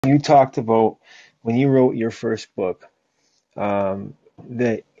You talked about when you wrote your first book,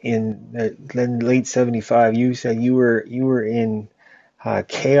 that in the late 75, you said you were in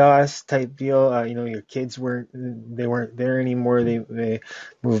chaos type deal. Your kids weren't there anymore. They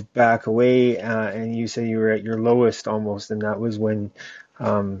moved back away, and you said you were at your lowest almost, and that was when.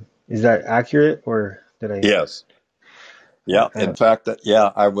 Is that accurate, or did I? Yes. Yeah. In fact,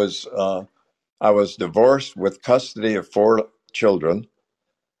 yeah, I was divorced with custody of four children.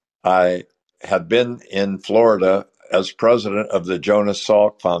 I had been in Florida as president of the Jonas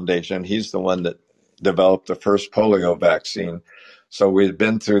Salk Foundation. He's the one that developed the first polio vaccine. So we'd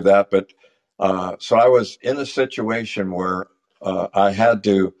been through that. But so I was in a situation where I had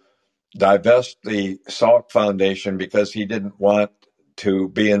to divest the Salk Foundation because he didn't want to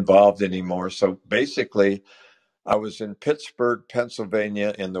be involved anymore. So basically, I was in Pittsburgh,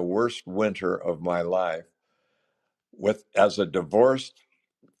 Pennsylvania in the worst winter of my life with as a divorced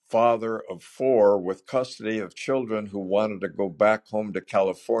father of four with custody of children who wanted to go back home to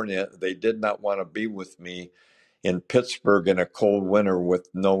California. They did not want to be with me in Pittsburgh in a cold winter with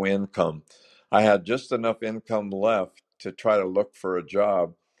no income. I had just enough income left to try to look for a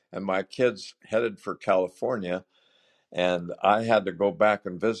job, and my kids headed for California, and I had to go back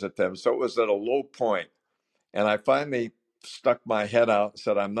and visit them. So it was at a low point, and I finally stuck my head out and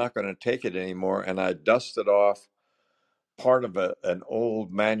said, I'm not going to take it anymore, and I dusted off part of an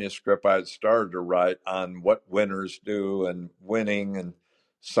old manuscript I had started to write on what winners do and winning, and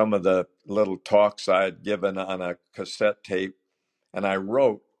some of the little talks I had given on a cassette tape. And I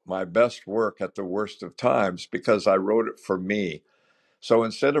wrote my best work at the worst of times because I wrote it for me. So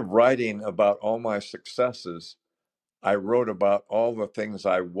instead of writing about all my successes, I wrote about all the things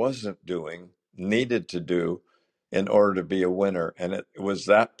I wasn't doing, needed to do in order to be a winner. And it was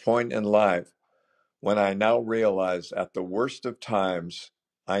that point in life when I now realize at the worst of times,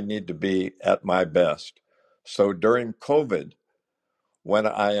 I need to be at my best. So during COVID, when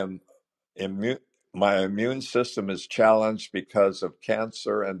I am immune, my immune system is challenged because of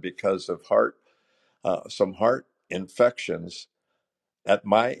cancer and because of some heart infections. At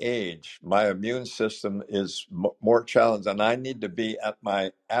my age, my immune system is more challenged, and I need to be at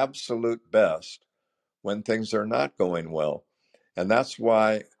my absolute best when things are not going well. And that's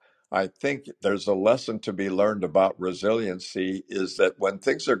why I think there's a lesson to be learned about resiliency is that when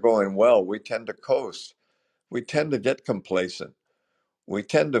things are going well, we tend to coast. We tend to get complacent. We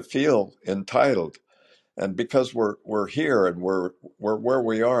tend to feel entitled. And because we're here and we're where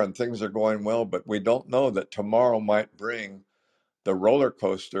we are and things are going well, but we don't know that tomorrow might bring the roller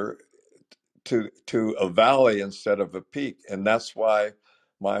coaster to a valley instead of a peak. And that's why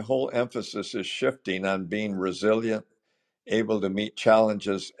my whole emphasis is shifting on being resilient, able to meet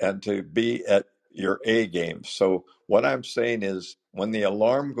challenges, and to be at your A game. So what I'm saying is when the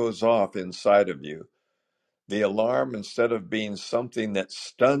alarm goes off inside of you, the alarm, instead of being something that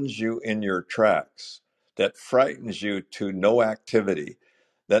stuns you in your tracks, that frightens you to no activity,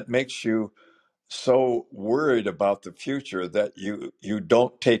 that makes you so worried about the future that you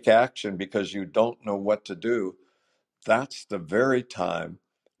don't take action because you don't know what to do, that's the very time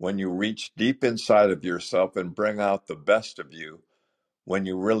when you reach deep inside of yourself and bring out the best of you when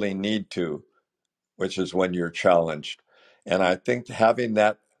you really need to, which is when you're challenged. And I think having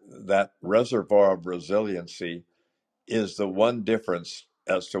that reservoir of resiliency is the one difference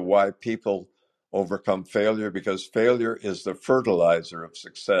as to why people overcome failure, because failure is the fertilizer of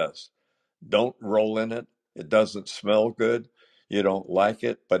success. Don't roll in it. It doesn't smell good. You don't like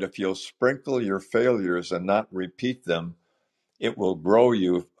it. But if you'll sprinkle your failures and not repeat them, it will grow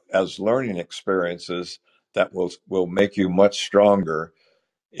you as learning experiences that will make you much stronger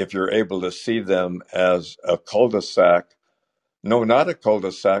if you're able to see them as a cul-de-sac. No, not a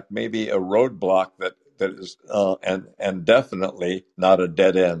cul-de-sac, maybe a roadblock that is, and definitely not a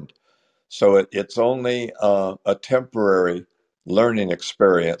dead end. So it's only a temporary learning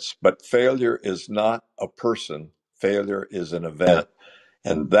experience, but failure is not a person. Failure is an event.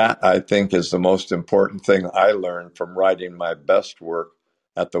 And that, I think, is the most important thing I learned from writing my best work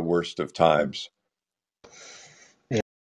at the worst of times.